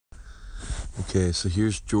Okay, so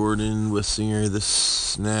here's Jordan Wissinger. This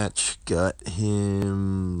snatch got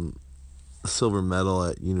him a silver medal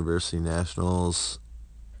at University Nationals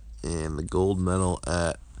and the gold medal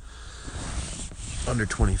at under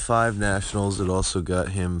 25 Nationals. It also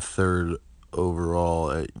got him third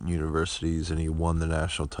overall at universities, and he won the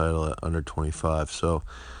national title at under 25. So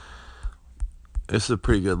this is a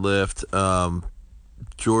pretty good lift.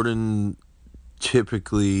 Jordan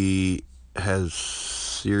typically has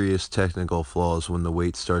serious technical flaws. When the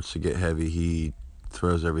weight starts to get heavy, he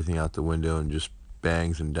throws everything out the window and just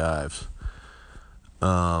bangs and dives.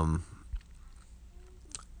 Obviously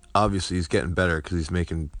he's getting better because he's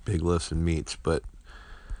making big lifts and meets, but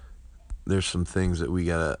there's some things that we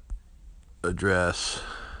gotta address.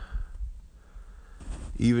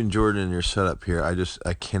 Even Jordan, in your setup here,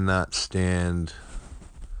 I cannot stand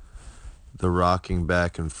the rocking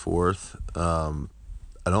back and forth.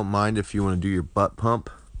 I don't mind if you want to do your butt pump,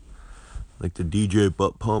 like the DJ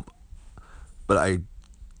butt pump, but I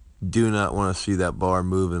do not want to see that bar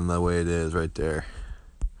moving the way it is right there,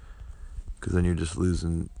 because then you're just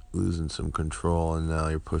losing some control, and now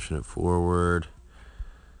you're pushing it forward.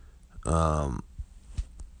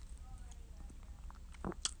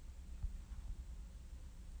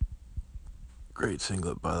 Great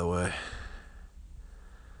singlet, by the way.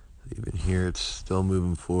 Even here, it's still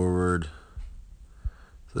moving forward.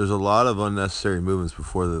 So there's a lot of unnecessary movements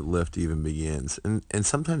before the lift even begins, and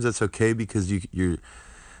sometimes that's okay because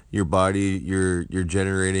your body, you're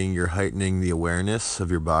generating, you're heightening the awareness of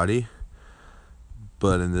your body.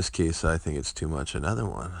 But in this case, I think it's too much. Another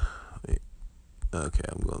one. Wait. Okay,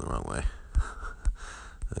 I'm going the wrong way.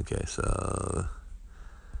 Okay, so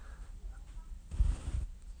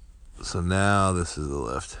now this is the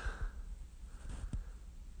lift.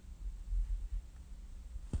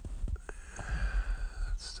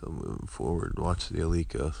 Still moving forward. Watch the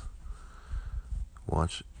Alicos.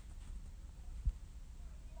 Watch.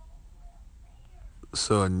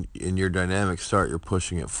 So in your dynamic start, you're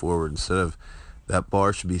pushing it forward. Instead of that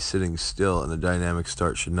bar should be sitting still, and the dynamic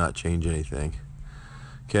start should not change anything.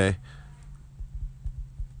 Okay?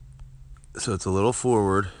 So it's a little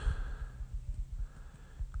forward.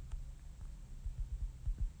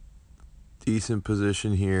 Decent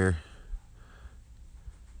position here.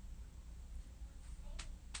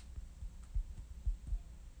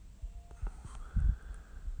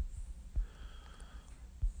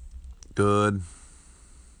 Good.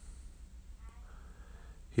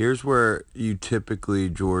 Here's where you typically,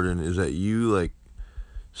 Jordan, is that you like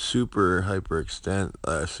super extend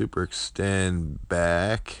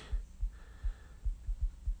back,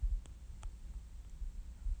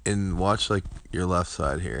 and watch like your left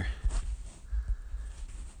side here.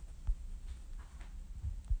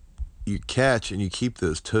 You catch and you keep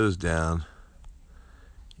those toes down.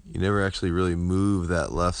 You never actually really move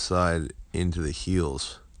that left side into the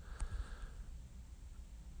heels.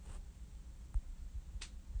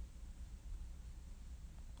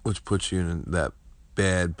 Which puts you in that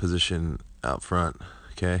bad position out front,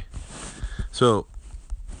 okay? So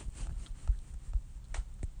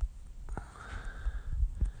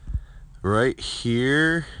right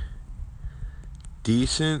here,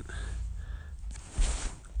 decent.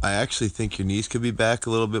 I actually think your knees could be back a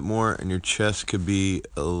little bit more, and your chest could be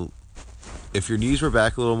if your knees were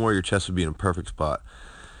back a little more, your chest would be in a perfect spot.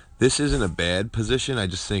 This isn't a bad position. I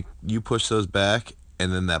just think you push those back,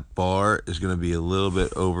 and then that bar is going to be a little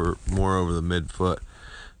bit more over the midfoot,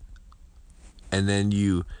 and then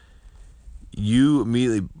you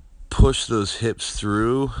immediately push those hips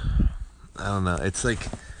through. I don't know. It's like,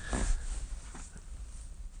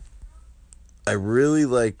 I really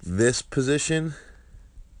like this position.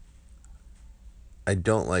 I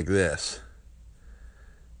don't like this,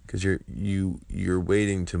 because you're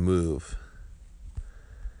waiting to move.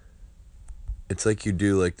 It's like you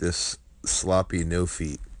do like this sloppy no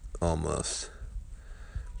feet almost.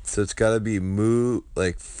 So it's got to be move,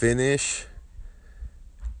 like finish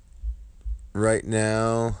right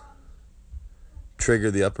now,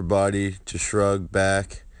 trigger the upper body to shrug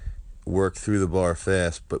back, work through the bar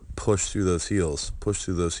fast, but push through those heels, push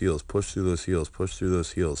through those heels, push through those heels, push through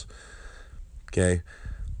those heels. Okay?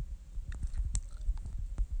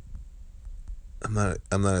 I'm not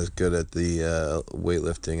as good at the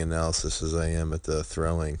weightlifting analysis as I am at the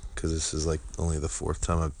throwing, because this is like only the fourth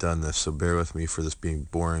time I've done this, so bear with me for this being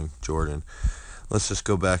boring, Jordan. Let's just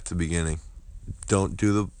go back to the beginning. Don't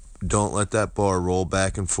let that bar roll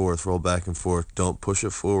back and forth. Don't push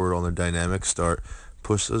it forward on the dynamic start.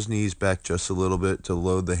 Push those knees back just a little bit to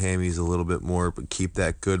load the hammies a little bit more, but keep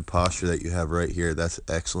that good posture that you have right here. That's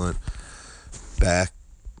excellent. Back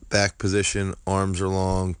back position, arms are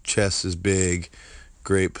long, chest is big,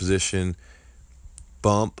 great position.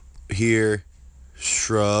 Bump here,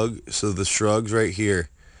 shrug. So the shrug's right here.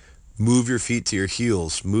 Move your feet to your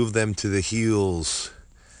heels. Move them to the heels.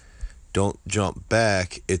 Don't jump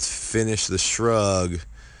back. It's finish the shrug.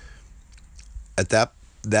 At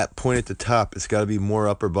that point at the top, it's got to be more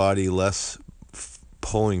upper body, less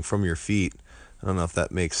pulling from your feet. I don't know if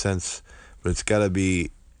that makes sense, but it's got to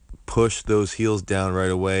be push those heels down right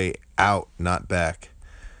away, out, not back.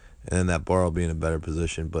 And then that bar will be in a better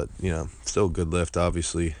position. But, still a good lift,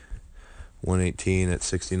 obviously. 118 at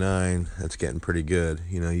 69, that's getting pretty good.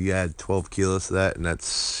 You add 12 kilos to that, and that's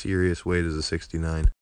serious weight as a 69.